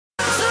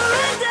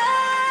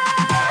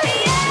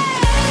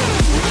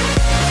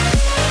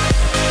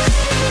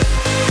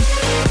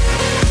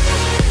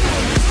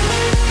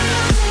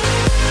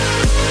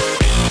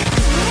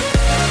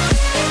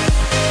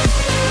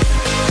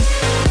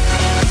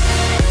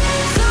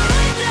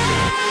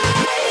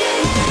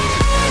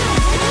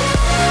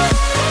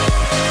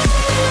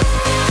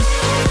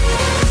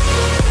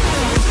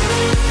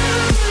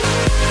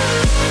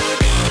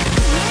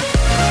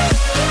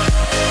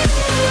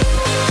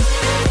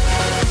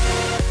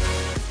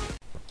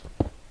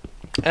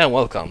And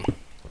welcome,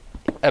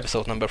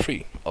 episode number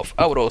 3 of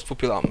Aureus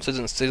Pupillam,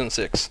 season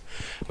 6,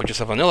 which is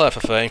a vanilla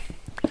FFA.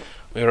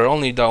 We are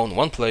only down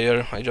one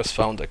player. I just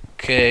found a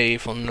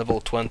cave on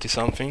level 20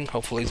 something.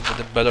 Hopefully it's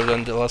better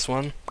than the last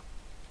one.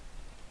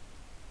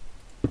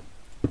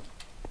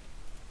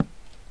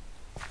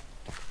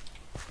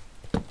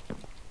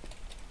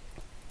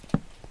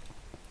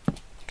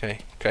 Okay,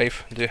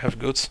 cave, do you have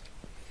goods?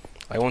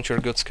 I want your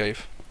goods,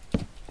 cave.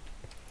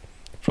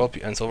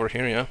 Probably ends over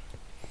here, yeah?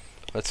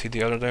 Let's see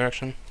the other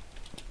direction.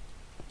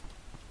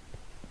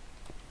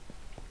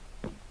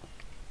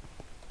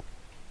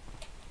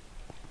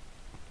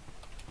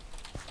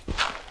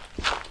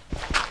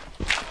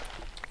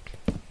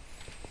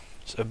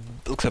 So it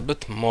looks a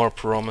bit more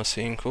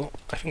promising. Cool.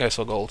 I think I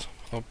saw gold.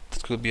 Oh,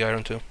 this could be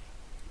iron too.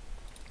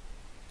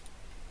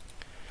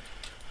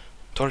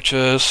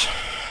 Torches.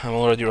 I'm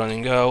already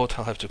running out.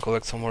 I'll have to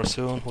collect some more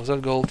soon. Was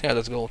that gold? Yeah,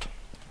 that's gold.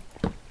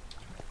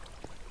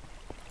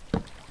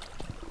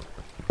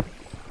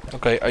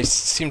 Okay, I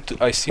seem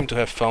to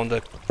have found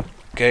a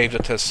cave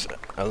that has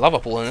a lava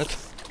pool in it.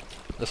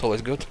 That's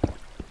always good.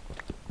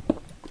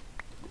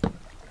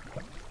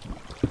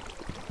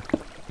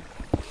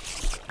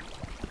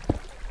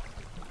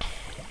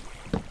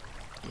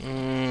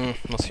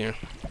 Not here.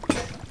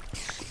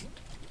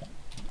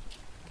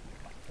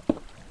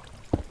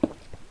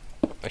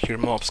 I hear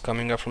mobs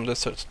coming up from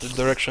this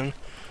direction,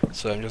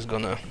 so I'm just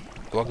gonna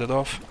block that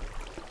off.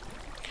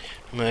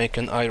 Make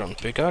an iron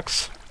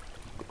pickaxe.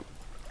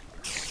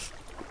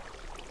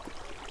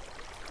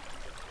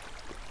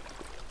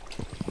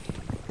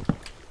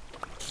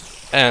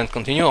 And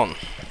continue on.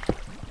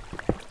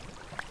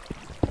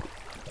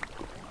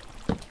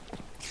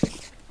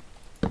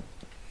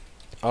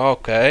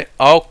 Okay,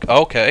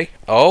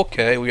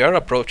 okay, we are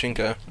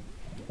approaching a...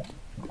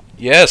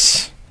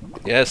 Yes!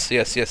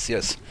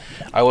 Yes.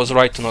 I was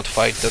right to not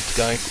fight that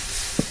guy.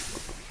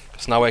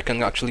 Because now I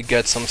can actually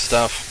get some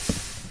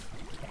stuff.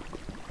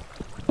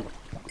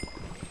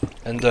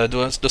 And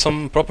do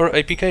some proper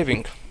AP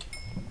caving.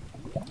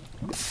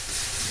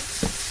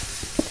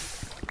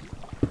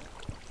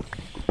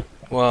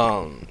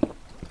 Well,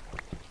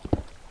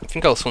 I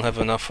think I'll soon have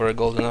enough for a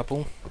golden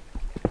apple.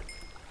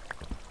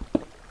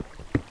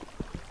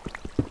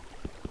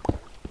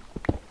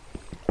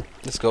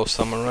 This goes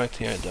somewhere, right?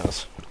 Yeah, it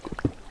does.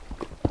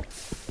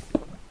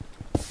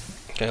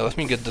 Okay, let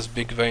me get this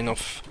big vein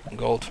of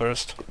gold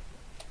first.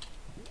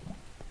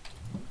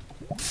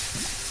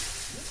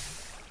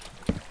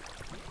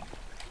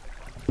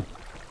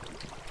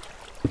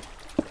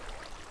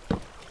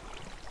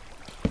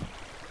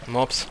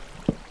 Mobs.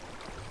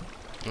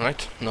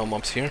 Right, no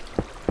mobs here.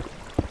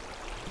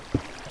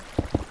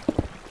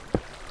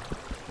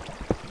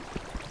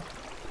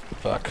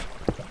 Fuck.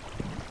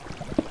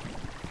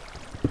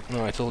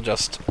 No, it'll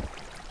just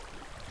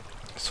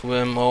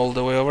swim all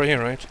the way over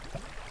here, right?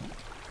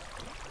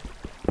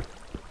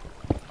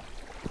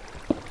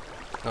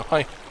 Oh,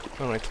 hi.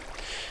 Alright.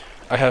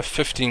 I have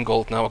 15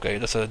 gold now, okay,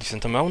 that's a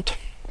decent amount.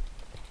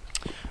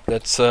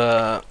 That's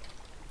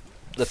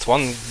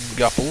one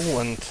apple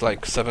and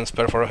like 7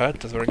 spare for a head,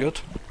 that's very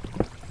good.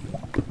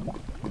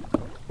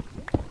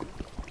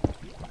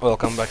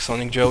 Welcome back,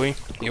 Sonic Joey.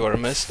 You are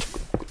missed.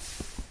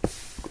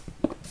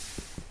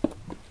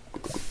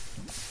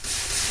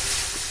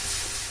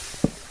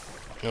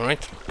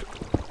 Alright.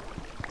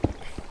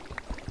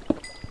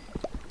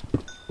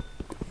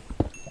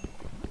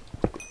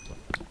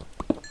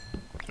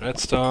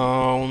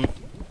 Redstone.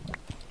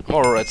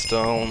 More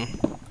redstone.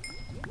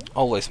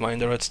 Always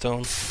mind the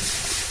redstone.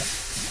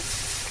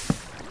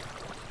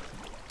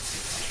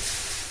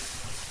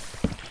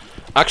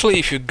 Actually,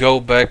 if you go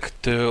back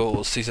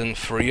to season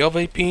 3 of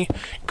AP,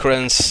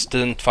 Krenz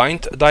didn't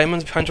find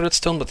diamonds behind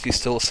redstone, but he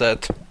still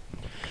said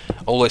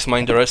always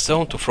mind the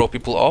redstone to throw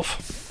people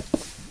off.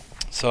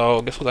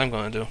 So, guess what I'm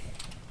gonna do?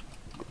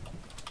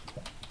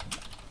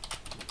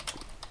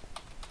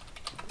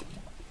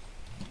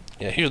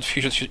 Yeah, he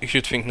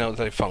should think now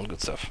that I found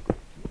good stuff.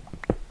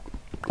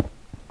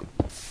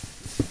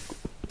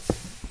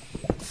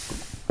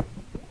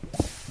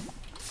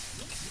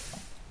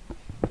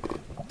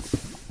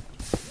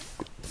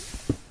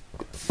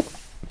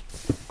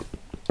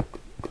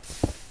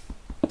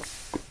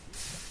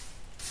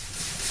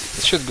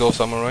 Should go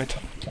somewhere, right?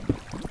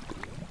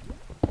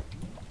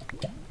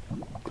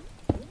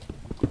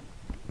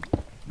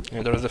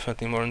 Yeah, there is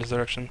definitely more in this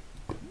direction.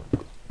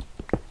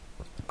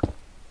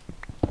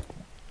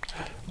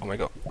 Oh my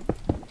god.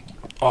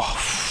 Oh.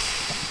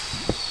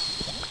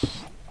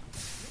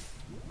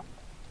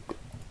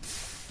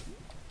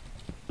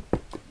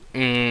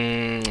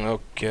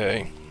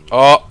 Okay.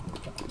 Oh!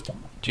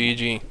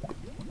 GG.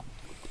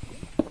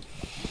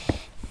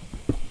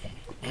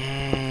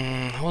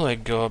 How do I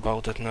go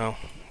about it now?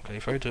 Okay,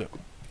 if I do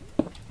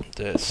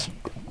this.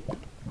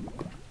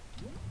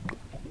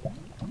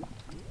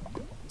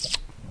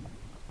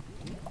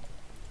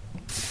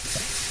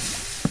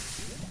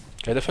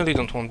 Okay, I definitely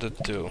don't want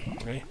it to.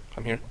 Okay,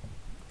 come here.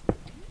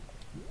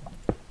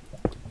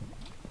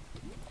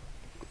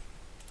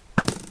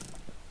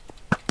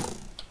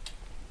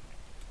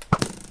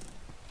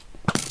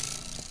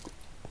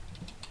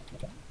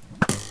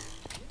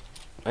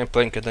 I'm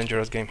playing a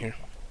dangerous game here.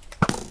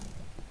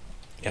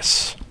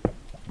 Yes.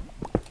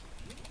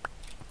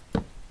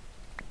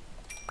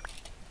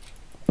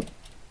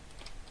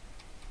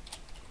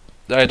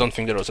 I don't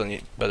think there was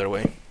any better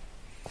way.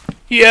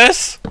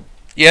 Yes!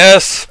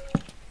 Yes!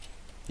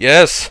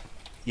 Yes!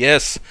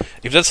 Yes!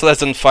 If that's less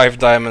than 5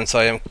 diamonds,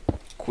 I am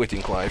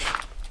quitting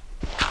life.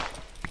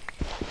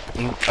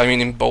 I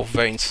mean in both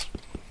veins.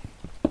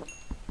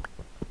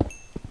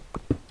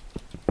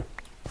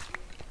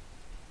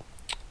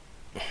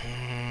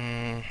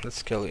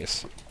 Let's kill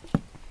this.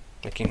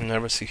 Making him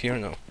nervous here?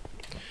 No.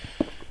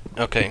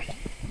 Okay.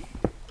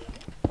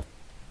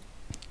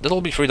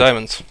 That'll be 3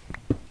 diamonds.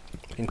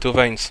 In 2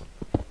 veins.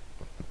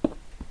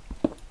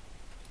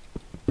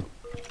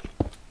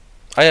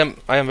 I am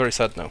very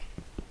sad now.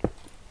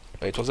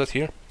 Wait, was that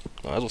here?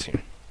 No, that was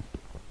here.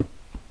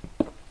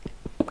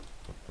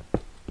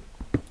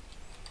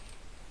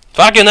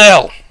 Fucking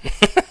hell!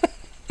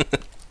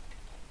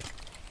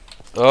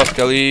 Oh,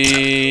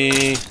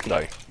 Skelly!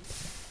 Die.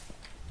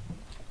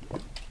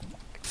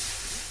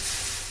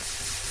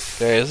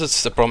 Okay, this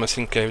is a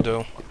promising cave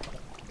though.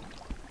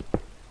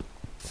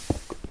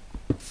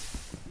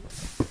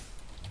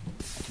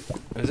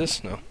 Is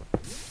this? No.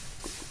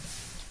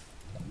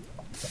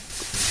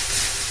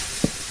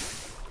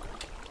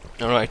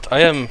 Alright, I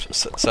am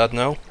sad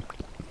now,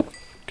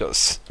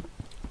 because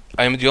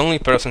I am the only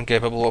person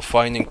capable of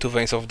finding 2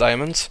 veins of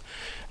diamonds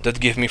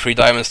that give me 3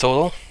 diamonds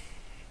total,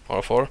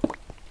 or 4.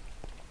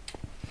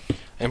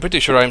 I'm pretty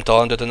sure I'm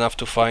talented enough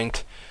to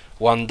find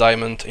 1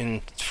 diamond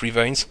in 3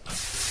 veins.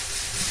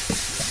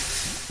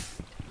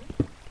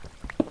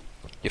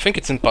 You think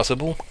it's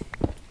impossible?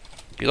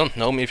 You don't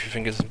know me if you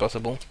think it's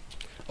impossible.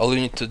 All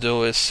you need to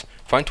do is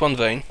find 1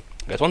 vein,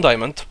 get 1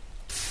 diamond,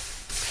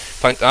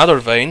 find another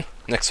vein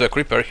next to a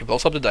creeper, he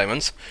blows up the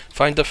diamonds,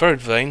 find the 3rd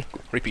vein,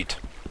 repeat.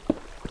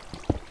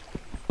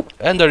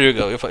 And there you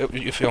go, if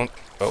you don't...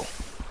 Oh.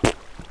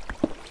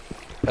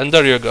 And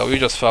there you go, you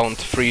just found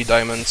 3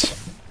 diamonds.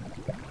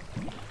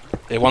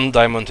 1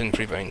 diamond in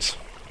 3 veins.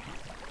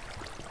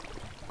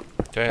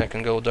 Okay, I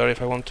can go there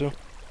if I want to.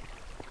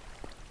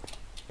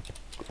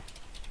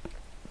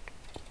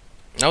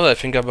 Now that I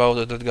think about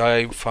it, that guy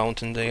I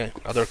found in the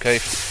other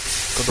cave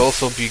could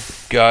also be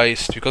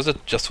Geist, because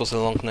it just was a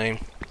long name.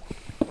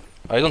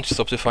 I don't use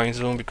Optifine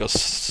Zoom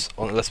because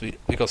let's be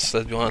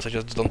honest, I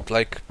just don't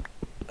like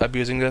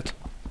abusing that.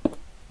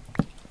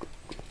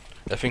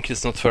 I think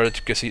it's not fair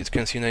to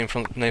can see names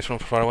from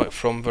far away,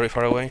 from very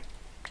far away.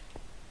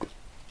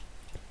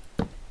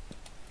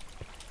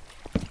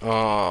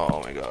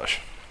 Oh my gosh.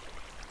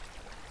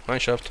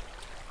 Mineshaft.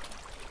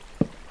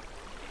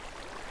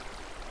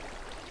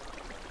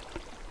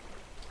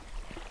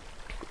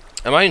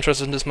 Am I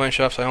interested in this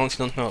mineshaft? I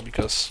honestly don't know,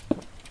 because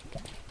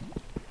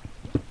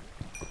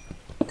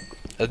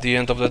at the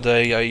end of the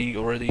day I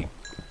already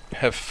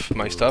have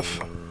my stuff.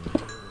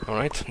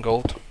 Alright,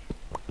 gold.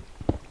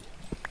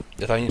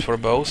 That I need for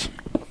bows.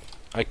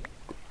 I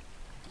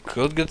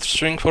could get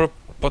string for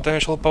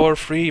potential power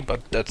 3,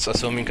 but that's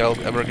assuming I'll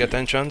ever get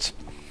enchants.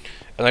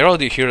 And I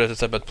already hear that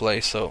it's a bad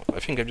place, so I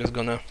think I'm just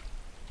gonna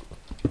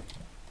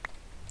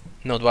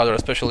not bother,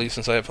 especially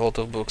since I have a lot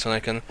of books and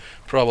I can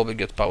probably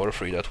get power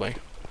 3 that way.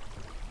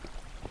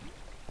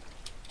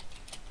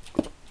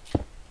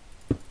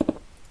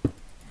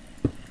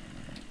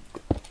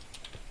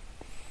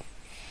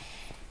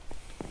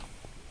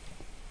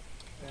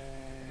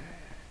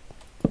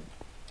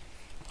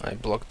 I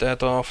block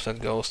that off,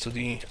 that goes to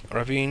the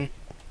ravine.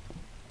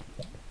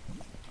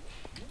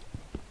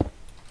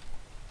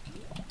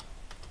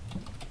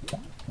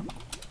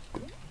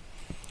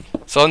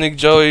 Sonic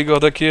Joey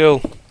got a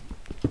kill!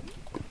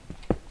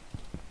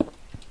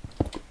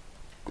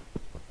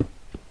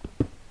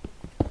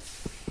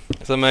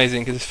 It's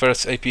amazing, it's his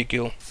first AP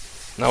kill.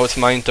 Now it's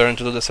my turn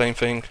to do the same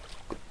thing.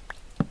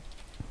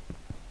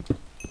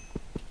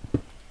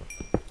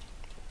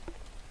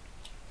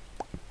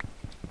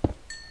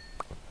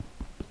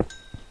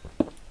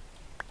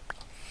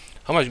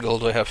 How much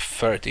gold do I have?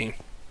 30.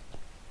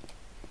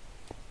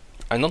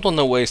 I don't want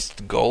to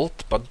waste gold,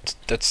 but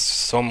that's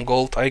some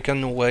gold I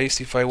can waste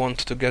if I want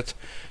to get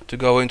to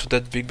go into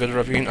that big bed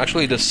ravine.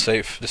 Actually, this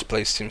safe. This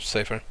place seems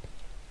safer.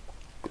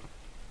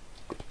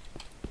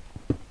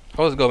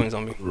 How's it going,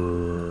 zombie?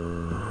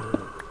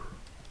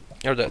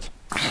 You're dead.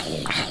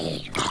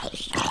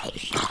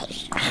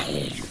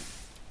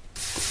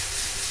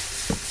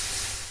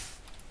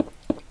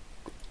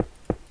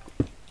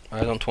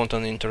 I don't want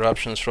any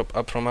interruptions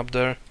from up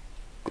there.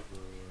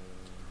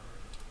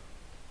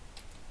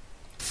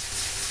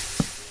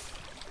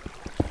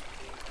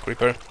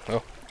 Creeper.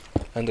 Oh,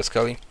 and the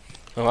Skelly.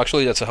 Oh,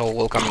 actually, that's a whole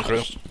welcoming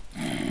crew.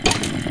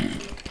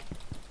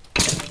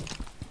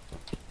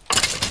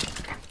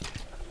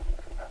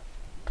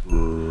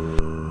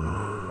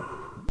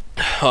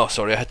 Oh,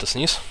 sorry, I had to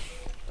sneeze.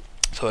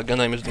 So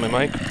again, I missed my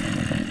mic.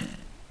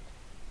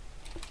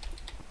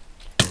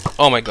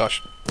 Oh my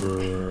gosh.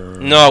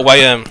 No,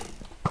 YM.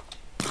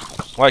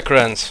 Why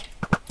crans?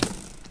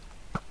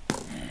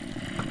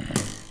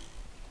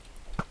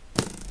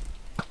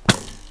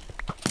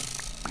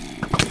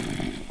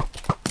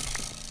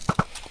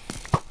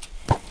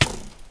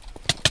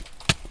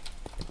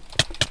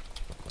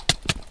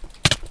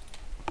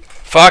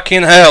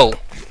 Fucking hell!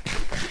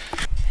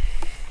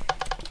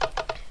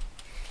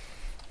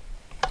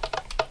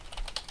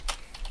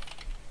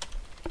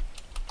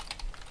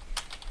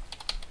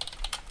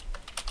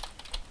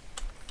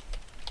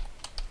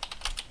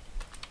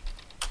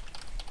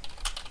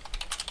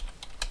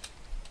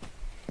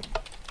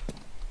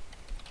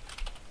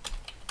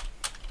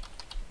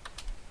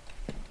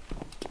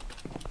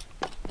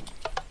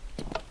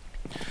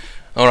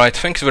 Alright,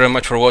 thanks very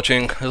much for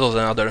watching. This was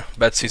another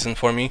bad season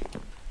for me.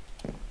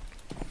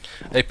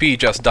 AP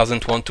just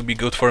doesn't want to be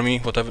good for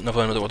me, no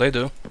matter what I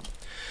do.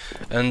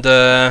 And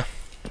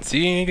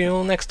see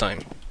you next time.